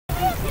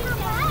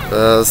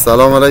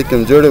السلام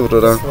علیکم جوړې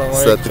وراره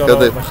ساتیکه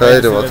دی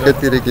بخیر وخت ښه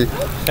تېرېږي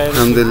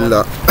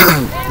الحمدلله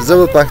زه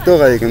به پښتو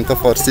غږېږم ته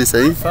فارسي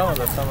صحیح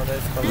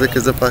ځکه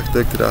زه پښتو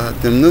کې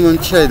راحت یم نوم هم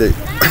څه شی دی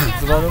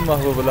زما نوم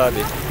محبوب الله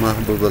دی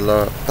محبوب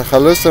الله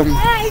تخلص هم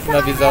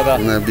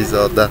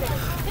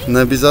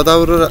نبي زاده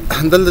وراره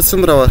دلته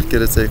څومره وخت کې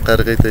رسئ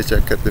قرغې ته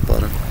چکر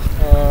دپاره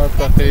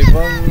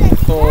تقریبا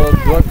خو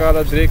 2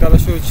 کاله 3 کاله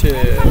شو چې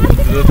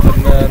دلته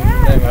نه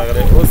یم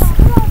راغلی اوس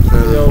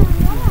یو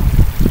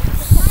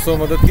څو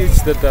مدت کې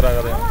چې دلته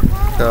راغلی یم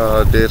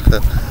ډېر ښه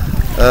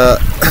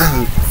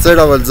څه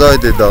ډول ځای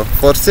دی دا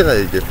فارسی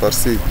غږېږي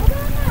فارسی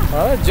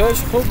جایش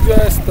خوب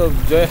جای است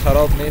جای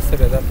خراب نیست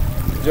بدن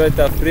جای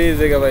تفریح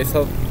دیگه و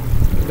حساب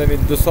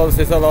 2 سال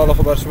 3 سال حالا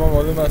خب بر شما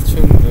معلوم است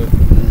چون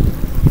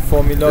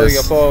فامیلا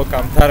دیگه پا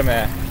کمتر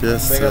میه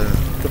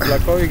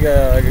تفلکایی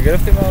اگه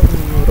گرفتیم هم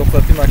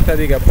رخصتی مکتب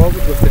دیگه پا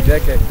بود گفتیم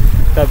که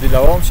تبدیل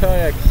عوام شد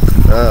یک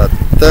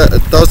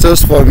تاسو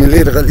اوس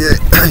فامیلی رغلی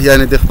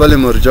یعنی د خپل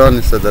مرجان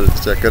است دلته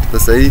چکر ته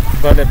صحیح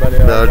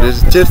بله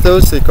چیرته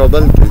اوسئ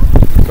کابل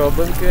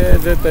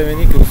کې زه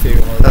تایمني کې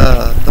اوسېږم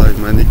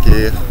تایمني کې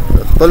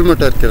خپل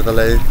موټر کې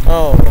رغلی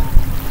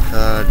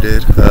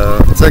ډېر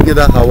څنګه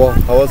ده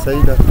هوا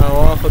صحیح ده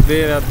هوا خو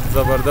ډېره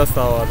زبردست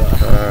هوا ده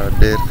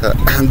ډېر ښه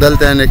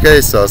دلته یعنې ښه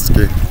احساس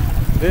کوي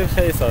ډېر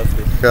ښه احساس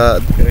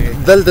کوي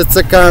دلته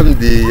څه کم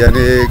دي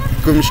یعنې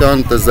کوم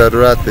شیان ته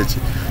ضرورت دی چې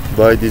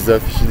باید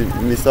اضافي شي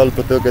مثال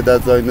په توګه دا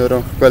ځای نور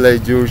هم ښکلی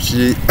جوړ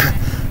شي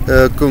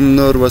کوم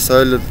نور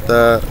وسایلو ته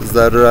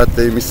ضرورت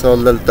دی مثال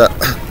دلته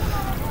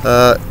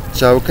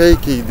چوکۍ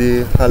کېږدي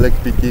خلک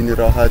پکې کښېني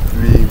راحت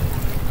وي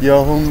یا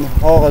هم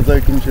هغه ځای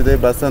کوم چې دی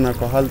بسنه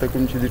که هلته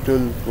کوم چې دي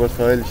ټول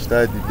وسایل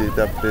شته دي د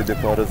تفریح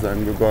دپاره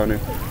زنګوګانې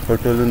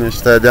هوټلونه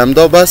شته دي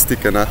همدا بس دي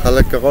که نه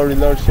خلک که غواړي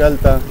لاړ شي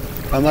هلته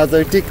همه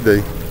ځای ټیک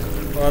دی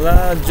والا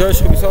جایش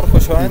بسیار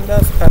خوشایند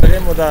است قرغه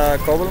ما در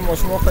کابل ما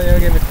شما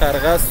خواهیم یک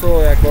قرغه است و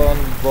یکان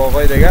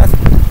باغای دیگه است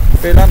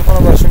فعلا خانه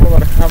برای شما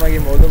برای همگی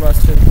معلوم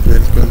است چون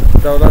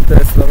دولت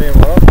اسلامی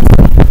امارات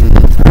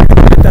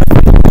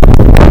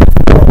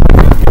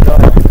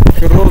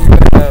که روز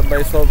به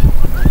حساب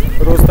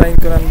روز تعیین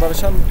کنن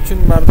برشان چون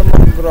مردم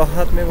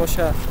راحت می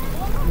باشه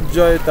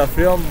جای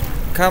تفریح هم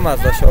کم از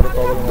در شهر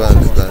کابل ما شما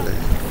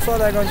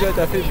مثال یکان جای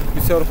تفریح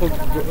بسیار خوب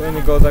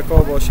این گازکا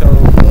باشه و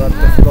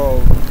ارتفلا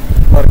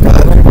و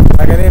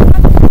اگر این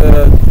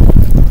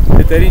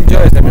بهترین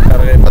جای است همین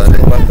قرغه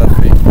برای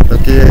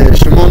تفریح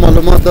شما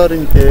معلومات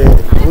دارین که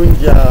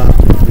اونجا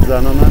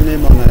زنانه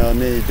میمانه یا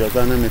نه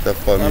اجازه نمیده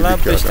فامیلی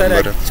که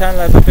بیشتر چند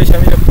لحظه پیش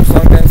همین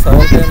پرسان کردن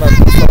سوال کردن از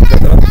پرسان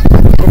کردن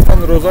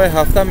گفتن روزای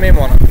هفته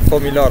میمانن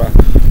فامیلا را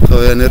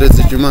خب یعنی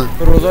روز جمعه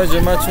روزای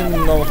جمعه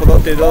چون نام خدا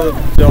تعداد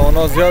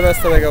جوانا زیاد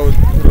است دیگه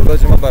روزای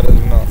جمعه برای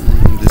اونها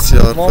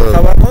بسیار ما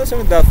خبر نداشتیم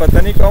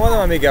دفترنی که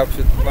آمدم همین گپ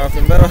شد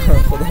مفهوم دارم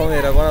خدا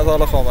مهربان است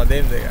حالا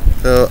آمدیم دیگه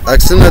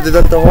عکسونه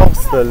دیدن تا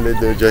واقعا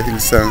دو جاهل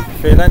سن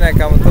فعلا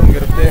یکمتون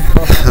گرفته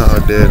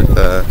ډېر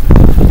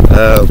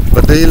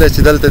په دې هیله چې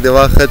دلته د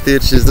وخت ښه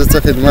تېر شي زه څه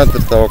خدمت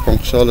درته وکړم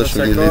خوشحاله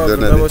شوم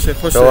لیدنه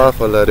دې که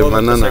وخت ولرې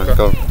مننه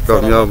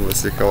کامیاب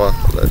اوسې که وخت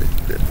ولرې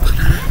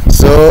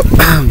So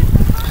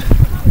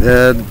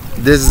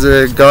this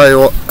guy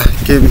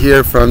came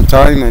here from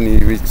Taimani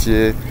which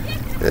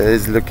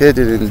is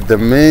located in the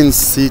main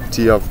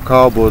city of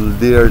Kabul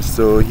there,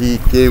 so he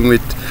came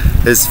with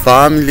his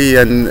family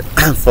and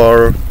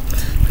for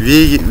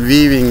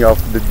viewing of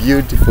the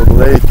beautiful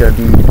lake, and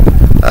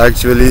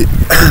actually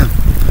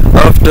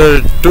after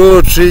 2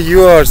 or 3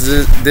 years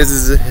this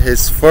is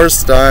his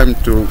first time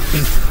to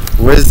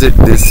visit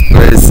this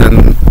place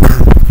and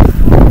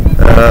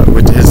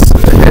with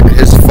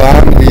his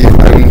family,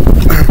 and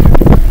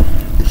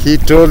he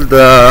told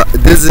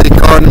this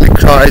economic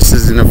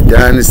crisis in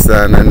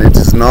Afghanistan and it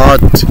is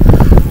not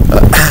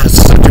a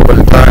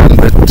suitable time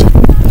that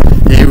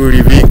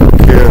every week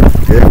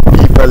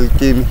people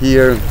came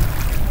here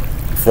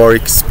for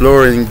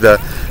exploring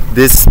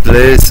this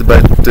place,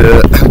 but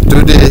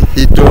today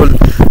he told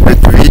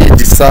that we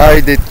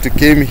decided to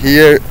came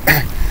here.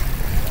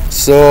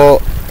 So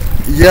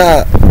yeah,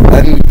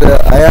 and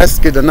I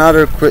asked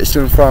another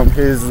question from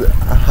his,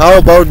 how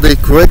about the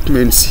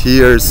equipments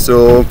here?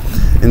 So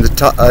in the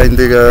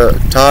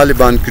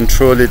Taliban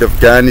controlled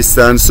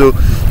Afghanistan, so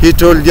he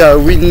told yeah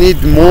we need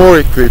more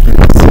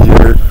equipment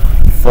here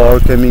for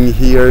coming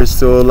here,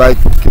 so like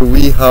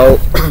we have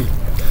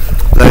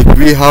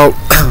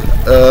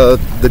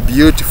the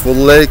beautiful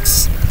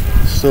lakes,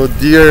 so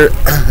there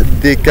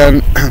they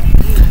can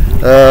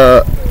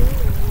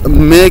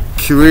make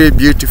very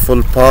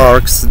beautiful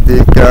parks,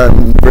 they can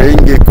bring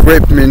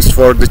equipments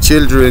for the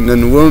children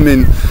and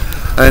women,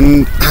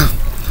 and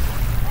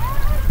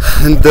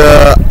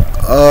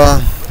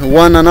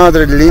one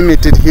another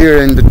limited here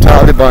in the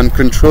Taliban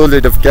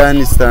controlled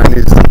Afghanistan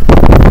is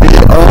they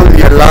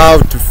only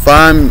allowed to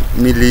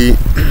family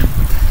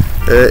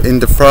in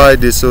the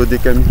Friday, so they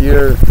can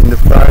here in the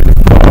Friday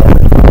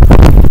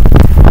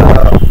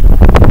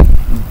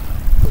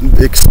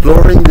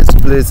exploring this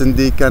place, and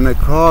they can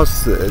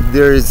cross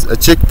there is a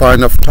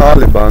checkpoint of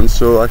Taliban,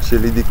 so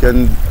actually they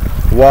can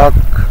walk,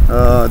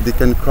 they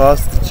can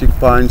cross the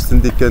checkpoints,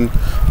 and they can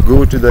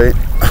go to the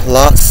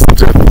last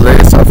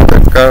place of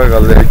the Karga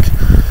Lake.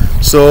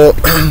 So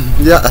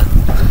yeah,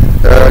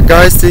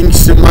 guys, thanks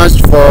so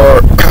much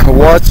for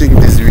watching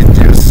this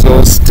video.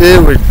 So stay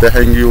with the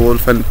Hungry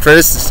Wolf and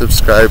press the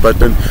subscribe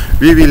button.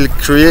 We will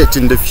create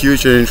in the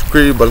future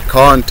incredible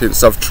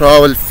contents of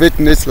travel,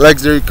 fitness,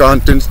 luxury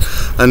contents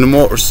and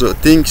more. So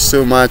thanks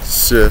so much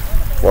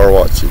for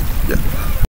watching. Yeah.